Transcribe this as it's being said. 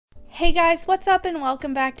Hey guys, what's up and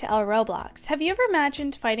welcome back to Roblox. Have you ever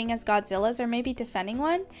imagined fighting as Godzillas or maybe defending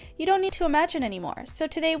one? You don't need to imagine anymore. So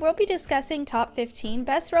today we'll be discussing top 15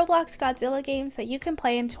 best Roblox Godzilla games that you can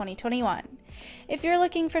play in 2021. If you're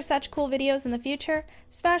looking for such cool videos in the future,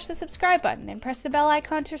 smash the subscribe button and press the bell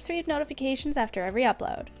icon to receive notifications after every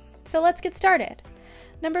upload. So let's get started.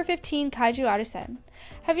 Number 15, Kaiju Arisen.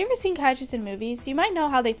 Have you ever seen kaijus in movies? You might know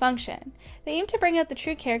how they function. They aim to bring out the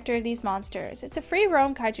true character of these monsters. It's a free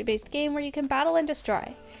roam kaiju based game where you can battle and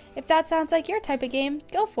destroy. If that sounds like your type of game,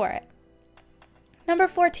 go for it. Number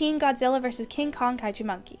 14, Godzilla vs. King Kong Kaiju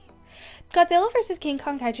Monkey. Godzilla vs. King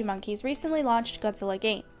Kong Kaiju Monkey's recently launched Godzilla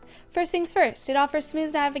game. First things first, it offers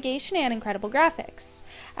smooth navigation and incredible graphics.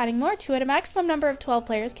 Adding more to it, a maximum number of 12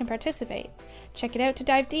 players can participate. Check it out to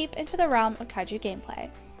dive deep into the realm of kaiju gameplay.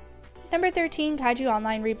 Number 13, Kaiju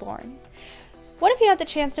Online Reborn. What if you had the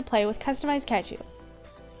chance to play with customized kaiju?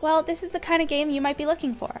 Well, this is the kind of game you might be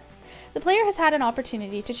looking for. The player has had an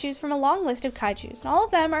opportunity to choose from a long list of kaijus, and all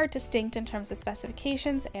of them are distinct in terms of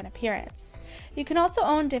specifications and appearance. You can also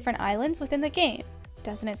own different islands within the game.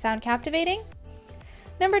 Doesn't it sound captivating?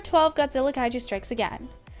 Number 12, Godzilla Kaiju Strikes Again.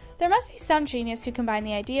 There must be some genius who combined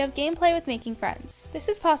the idea of gameplay with making friends. This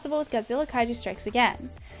is possible with Godzilla Kaiju Strikes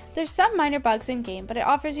Again. There's some minor bugs in game, but it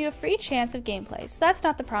offers you a free chance of gameplay, so that's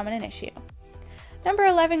not the prominent issue. Number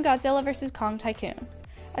 11, Godzilla vs. Kong Tycoon.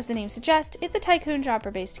 As the name suggests, it's a tycoon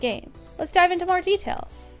dropper based game. Let's dive into more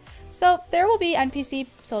details. So, there will be NPC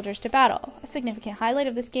soldiers to battle. A significant highlight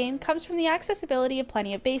of this game comes from the accessibility of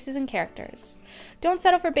plenty of bases and characters. Don't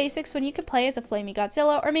settle for basics when you can play as a flamey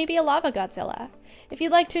Godzilla or maybe a lava Godzilla. If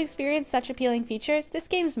you'd like to experience such appealing features, this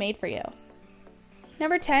game's made for you.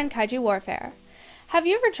 Number 10, Kaiju Warfare. Have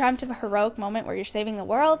you ever dreamt of a heroic moment where you're saving the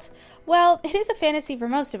world? Well, it is a fantasy for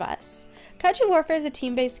most of us. Kaiju Warfare is a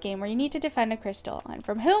team-based game where you need to defend a crystal, and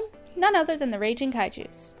from whom? None other than the raging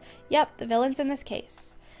kaijus. Yep, the villains in this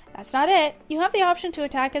case. That's not it. You have the option to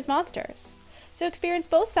attack as monsters. So experience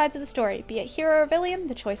both sides of the story, be it hero or villain,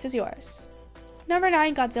 the choice is yours. Number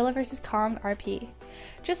 9, Godzilla vs. Kong RP.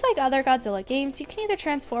 Just like other Godzilla games, you can either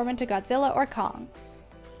transform into Godzilla or Kong.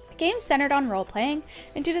 The game's centered on role-playing,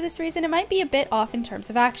 and due to this reason it might be a bit off in terms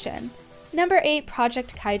of action. Number 8,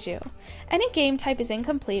 Project Kaiju. Any game type is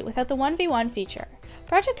incomplete without the 1v1 feature.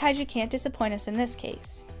 Project Kaiju can't disappoint us in this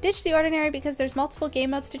case. Ditch the ordinary because there's multiple game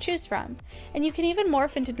modes to choose from, and you can even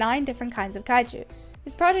morph into 9 different kinds of kaijus.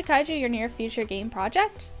 Is Project Kaiju your near future game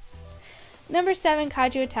project? Number 7,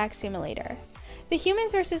 Kaiju Attack Simulator. The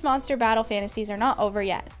humans versus monster battle fantasies are not over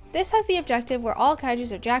yet. This has the objective where all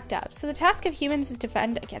kaijus are jacked up, so the task of humans is to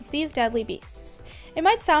defend against these deadly beasts. It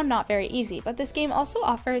might sound not very easy, but this game also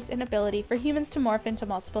offers an ability for humans to morph into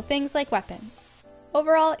multiple things like weapons.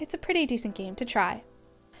 Overall, it's a pretty decent game to try.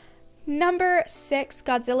 Number 6,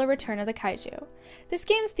 Godzilla Return of the Kaiju. This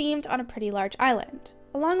game's themed on a pretty large island.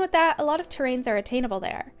 Along with that, a lot of terrains are attainable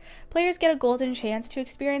there. Players get a golden chance to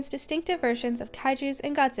experience distinctive versions of kaijus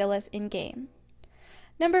and Godzillas in-game.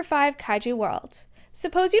 Number 5, Kaiju World.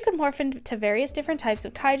 Suppose you could morph into various different types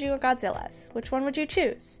of kaiju or Godzillas. Which one would you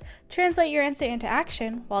choose? Translate your answer into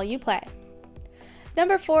action while you play.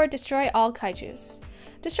 Number 4, Destroy All Kaijus.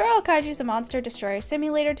 Destroy All Kaiju is a monster destroyer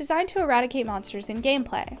simulator designed to eradicate monsters in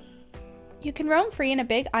gameplay. You can roam free in a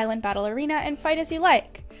big island battle arena and fight as you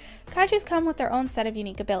like. Kaijus come with their own set of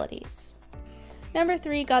unique abilities. Number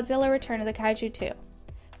 3, Godzilla Return of the Kaiju 2.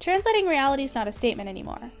 Translating reality is not a statement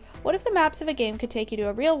anymore. What if the maps of a game could take you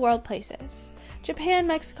to real-world places? Japan,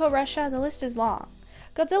 Mexico, Russia, the list is long.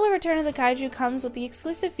 Godzilla Return of the Kaiju comes with the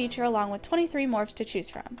exclusive feature along with 23 morphs to choose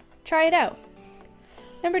from. Try it out.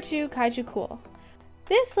 Number 2, Kaiju Cool.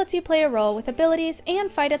 This lets you play a role with abilities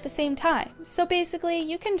and fight at the same time, so basically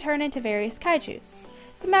you can turn into various kaijus.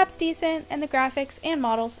 The map's decent, and the graphics and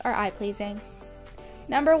models are eye-pleasing.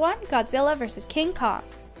 Number 1, Godzilla vs. King Kong.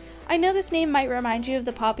 I know this name might remind you of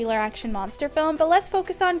the popular action monster film, but let's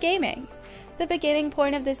focus on gaming. The beginning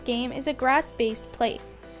point of this game is a grass-based plate.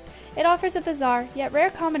 It offers a bizarre, yet rare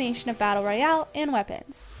combination of battle royale and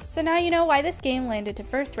weapons, so now you know why this game landed to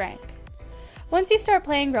first rank. Once you start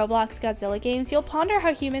playing Roblox Godzilla games, you'll ponder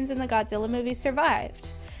how humans in the Godzilla movies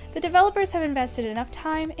survived. The developers have invested enough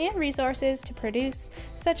time and resources to produce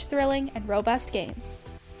such thrilling and robust games.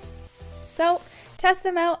 So, test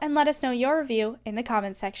them out and let us know your review in the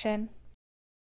comments section.